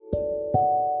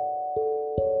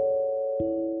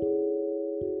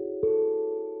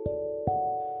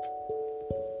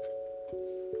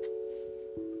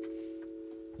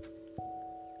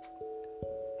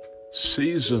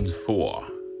Season 4,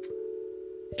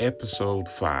 Episode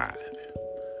 5,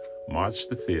 March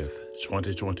the 5th,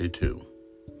 2022.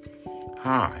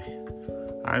 Hi,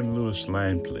 I'm Louis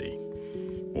Lampley.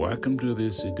 Welcome to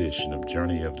this edition of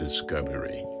Journey of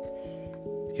Discovery.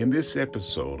 In this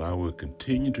episode, I will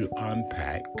continue to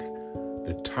unpack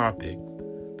the topic,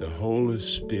 The Holy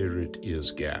Spirit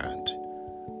is God.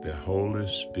 The Holy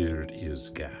Spirit is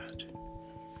God.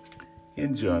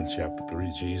 In John chapter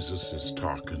 3, Jesus is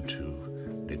talking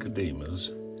to Nicodemus.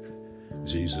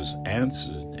 Jesus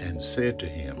answered and said to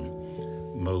him,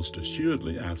 "Most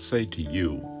assuredly I say to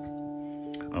you,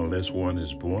 unless one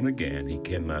is born again, he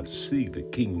cannot see the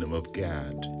kingdom of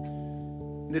God."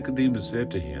 Nicodemus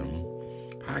said to him,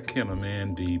 "How can a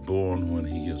man be born when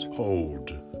he is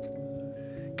old?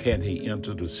 Can he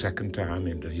enter the second time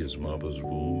into his mother's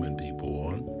womb and be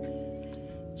born?"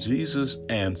 Jesus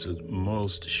answered,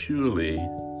 most assuredly,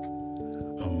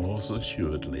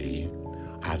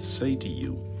 I say to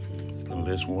you,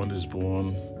 unless one is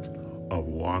born of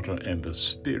water and the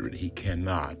Spirit, he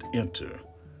cannot enter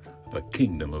the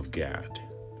kingdom of God.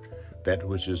 That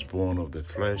which is born of the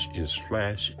flesh is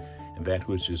flesh, and that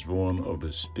which is born of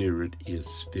the Spirit is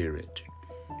spirit.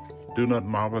 Do not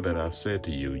marvel that I said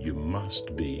to you, you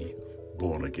must be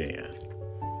born again.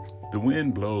 The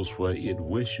wind blows where it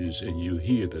wishes, and you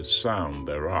hear the sound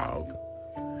thereof,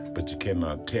 but you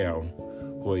cannot tell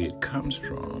where it comes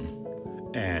from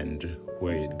and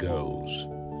where it goes.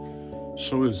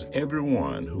 So is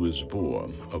everyone who is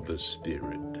born of the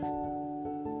Spirit.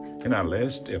 In our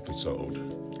last episode,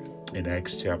 in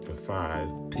Acts chapter 5,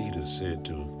 Peter said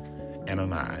to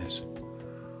Ananias,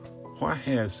 "Why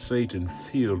has Satan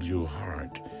filled your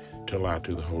heart to lie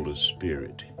to the Holy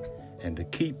Spirit and to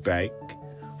keep back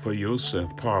for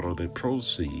yourself part of the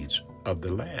proceeds of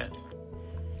the land?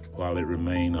 While it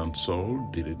remained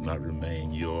unsold, did it not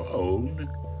remain your own?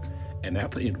 And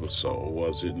after it was sold,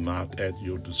 was it not at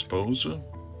your disposal?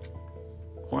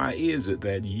 Why is it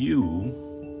that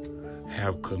you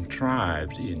have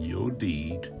contrived in your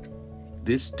deed,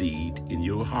 this deed in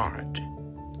your heart?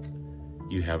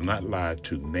 You have not lied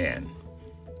to men,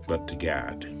 but to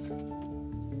God."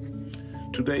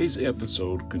 Today's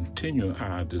episode continues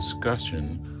our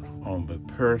discussion on the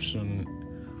person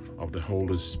of the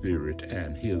Holy Spirit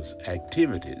and his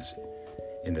activities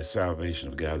in the salvation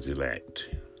of God's elect.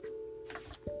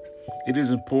 It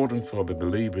is important for the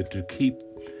believer to keep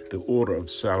the order of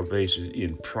salvation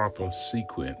in proper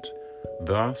sequence.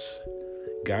 Thus,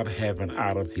 God, having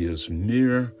out of his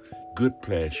mere good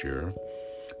pleasure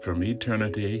from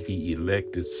eternity, he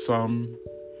elected some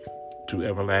to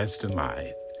everlasting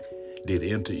life, did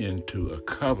enter into a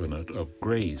covenant of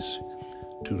grace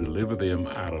to deliver them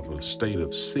out of a state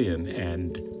of sin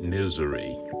and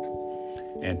misery,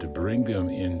 and to bring them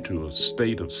into a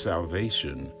state of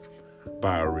salvation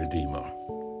by a Redeemer.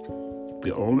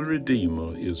 The only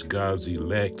Redeemer is God's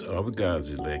elect,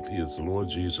 is Lord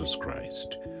Jesus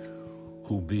Christ,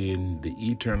 who being the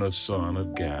eternal Son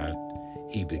of God,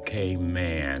 he became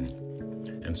man,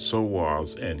 and so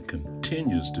was and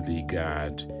continues to be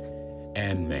God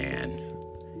and man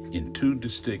in two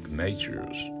distinct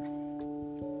natures,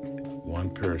 one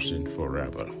person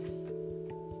forever.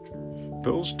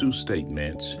 Those two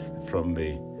statements from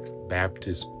the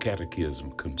Baptist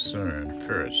Catechism concern,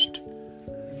 first,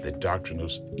 the doctrine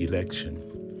of election.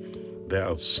 There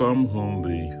are some whom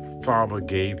the Father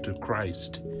gave to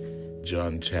Christ,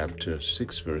 John chapter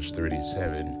 6, verse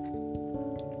 37.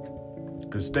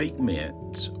 The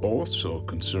statements also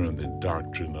concern the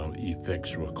doctrine of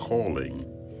effectual calling.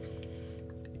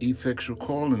 Effectual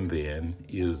calling, then,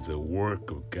 is the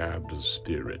work of God the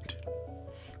Spirit,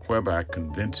 whereby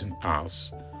convincing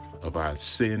us of our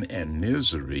sin and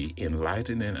misery,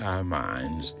 enlightening our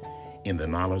minds in the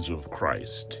knowledge of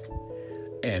Christ,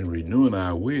 and renewing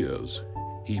our wills,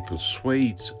 he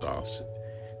persuades us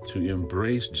to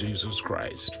embrace Jesus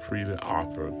Christ, freely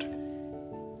offered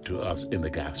to us in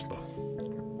the gospel.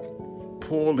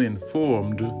 Paul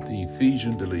informed the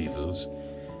Ephesian believers,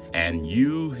 "And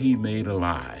you he made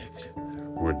alive,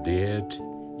 were dead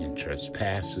in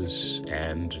trespasses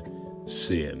and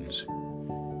sins."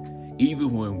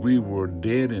 Even when we were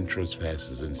dead in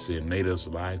trespasses and sin, made us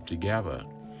alive together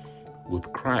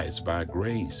with Christ. By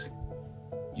grace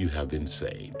you have been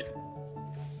saved.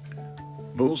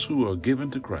 Those who are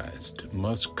given to Christ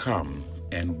must come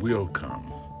and will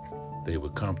come. They will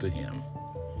come to him.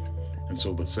 And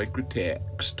so the sacred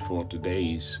text for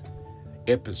today's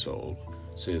episode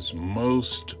says,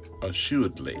 "Most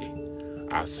assuredly,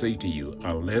 I say to you,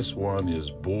 unless one is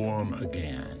born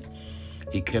again,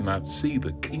 he cannot see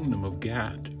the kingdom of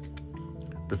God."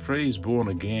 The phrase born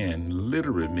again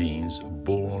literally means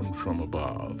born from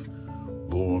above.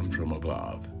 Born from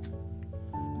above.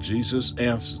 Jesus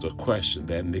answers a question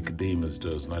that Nicodemus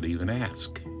does not even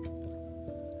ask.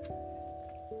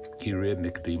 He read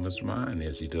Nicodemus' mind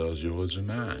as he does yours and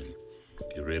mine.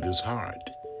 He read his heart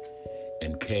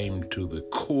and came to the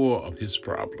core of his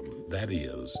problem. That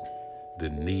is, the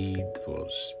need for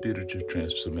spiritual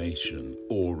transformation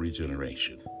or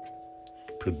regeneration,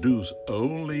 produced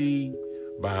only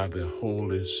by the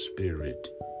Holy Spirit.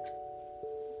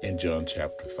 In John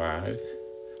chapter 3,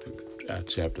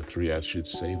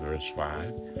 verse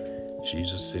 5,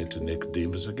 Jesus said to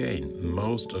Nicodemus again,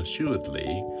 "Most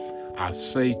assuredly, I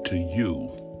say to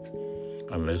you,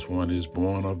 unless one is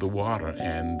born of the water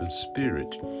and the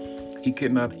Spirit, he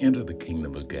cannot enter the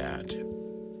kingdom of God.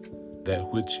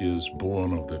 That which is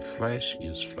born of the flesh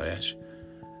is flesh,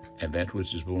 and that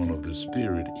which is born of the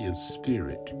Spirit is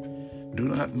spirit. Do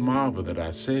not marvel that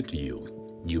I said to you,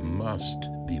 you must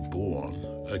be born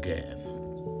again."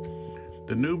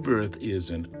 The new birth is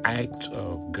an act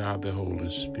of God the Holy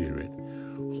Spirit,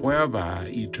 whereby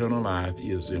eternal life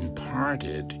is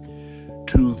imparted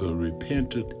to the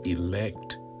repentant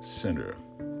elect sinner.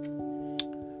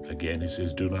 Again, he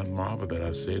says, "Do not marvel that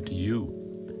I said to you,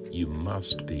 you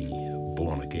must be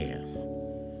born again."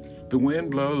 The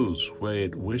wind blows where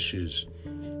it wishes,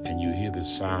 and you hear the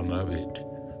sound of it,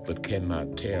 but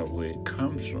cannot tell where it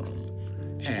comes from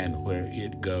and where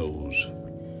it goes.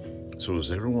 So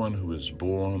is everyone who is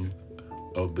born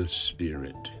of the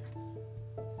Spirit.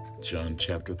 John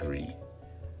chapter 3,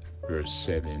 verse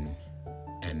 7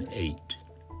 and 8.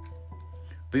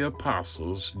 The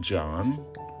apostles John,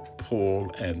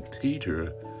 Paul, and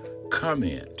Peter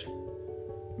comment,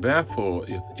 "Therefore,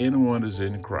 if anyone is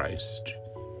in Christ,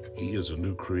 he is a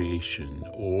new creation.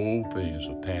 All things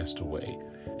are passed away,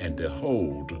 and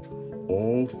behold,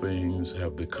 all things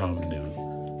have become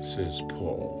new," says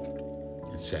Paul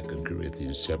in 2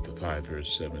 Corinthians chapter 5,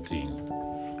 verse 17.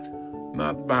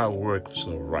 "Not by works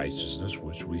of righteousness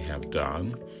which we have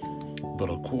done, but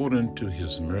according to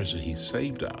his mercy he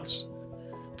saved us,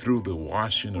 through the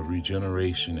washing of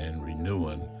regeneration and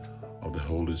renewing of the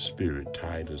Holy Spirit."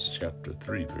 Titus chapter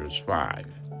 3, verse 5.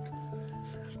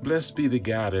 Blessed be the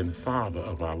God and Father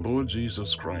of our Lord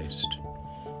Jesus Christ,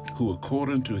 who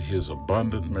according to his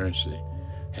abundant mercy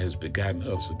has begotten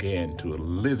us again to a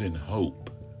living hope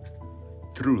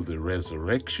through the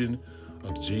resurrection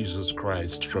of Jesus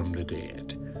Christ from the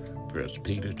dead. 1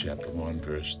 Peter chapter 1,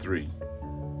 verse 3.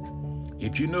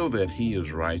 If you know that he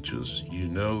is righteous, you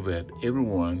know that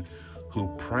everyone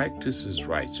who practices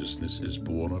righteousness is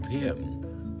born of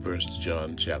him. 1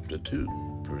 John chapter 2,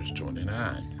 verse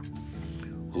 29.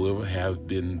 Whoever has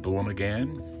been born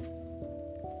again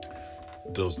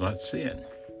does not sin,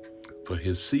 for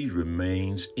his seed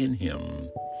remains in him,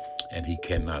 and he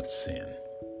cannot sin,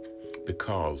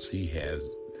 because he has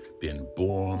been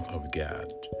born of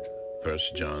God.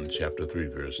 1 John chapter 3,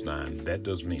 verse 9. That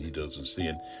doesn't mean he doesn't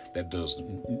sin. That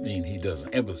doesn't mean he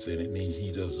doesn't ever sin. It means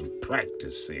he doesn't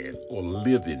practice sin or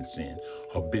live in sin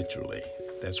habitually.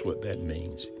 That's what that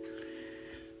means.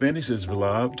 Then he says,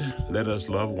 "Beloved, let us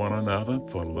love one another,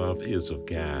 for love is of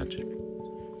God.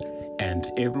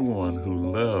 And everyone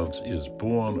who loves is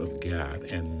born of God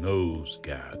and knows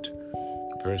God."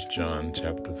 1 John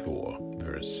chapter 4,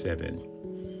 verse 7.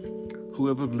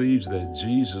 Whoever believes that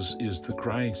Jesus is the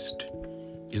Christ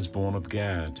is born of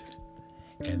God,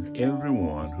 and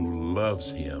everyone who loves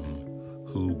him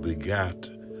who begot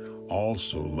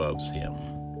also loves him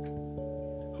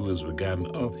who is begotten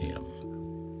of him.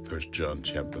 1 John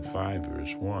chapter 5,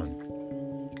 verse 1.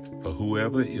 For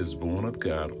whoever is born of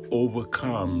God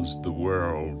overcomes the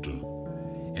world,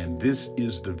 and this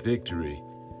is the victory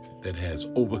that has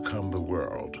overcome the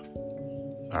world,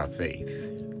 our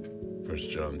faith. 1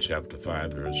 John chapter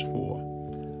 5, verse 4.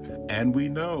 And we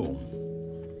know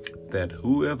that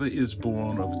whoever is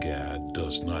born of God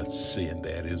does not sin,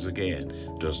 that is, again,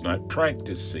 does not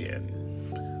practice sin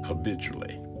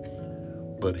habitually,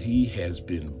 but he has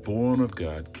been born of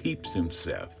God, keeps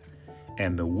himself,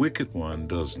 and the wicked one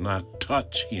does not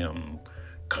touch him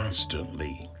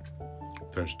constantly.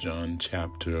 1 John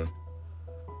chapter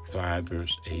 5,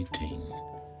 verse 18.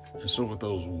 And so with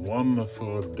those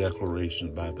wonderful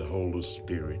declarations by the Holy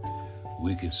Spirit,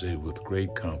 we can say with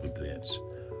great confidence,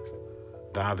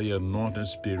 "Thou the anointed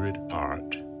Spirit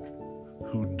art,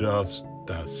 who dost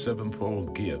thy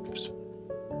sevenfold gifts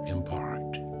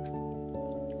impart."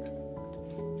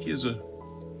 Here's a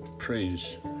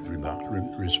praise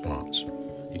response.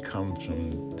 It comes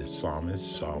from the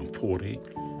psalmist, Psalm 40,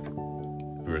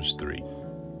 verse 3.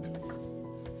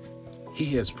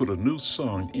 "He has put a new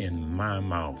song in my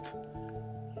mouth,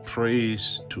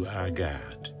 praise to our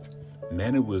God.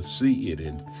 Many will see it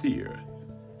in fear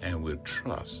and will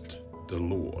trust the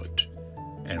Lord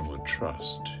and will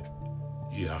trust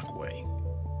Yahweh.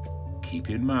 Keep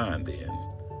in mind then,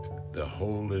 the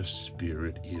Holy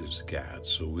Spirit is God.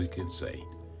 So we can say,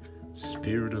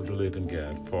 Spirit of the living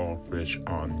God, fall fresh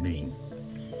on me.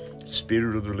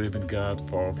 Spirit of the living God,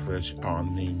 fall fresh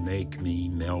on me. Make me,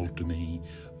 melt me,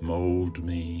 mold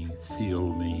me,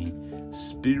 fill me.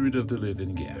 Spirit of the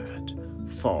living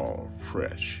God, fall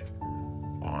fresh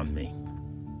on me.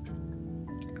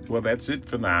 Well, that's it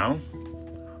for now.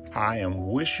 I am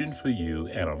wishing for you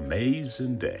an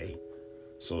amazing day.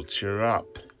 So cheer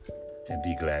up and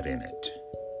be glad in it.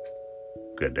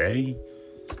 Good day.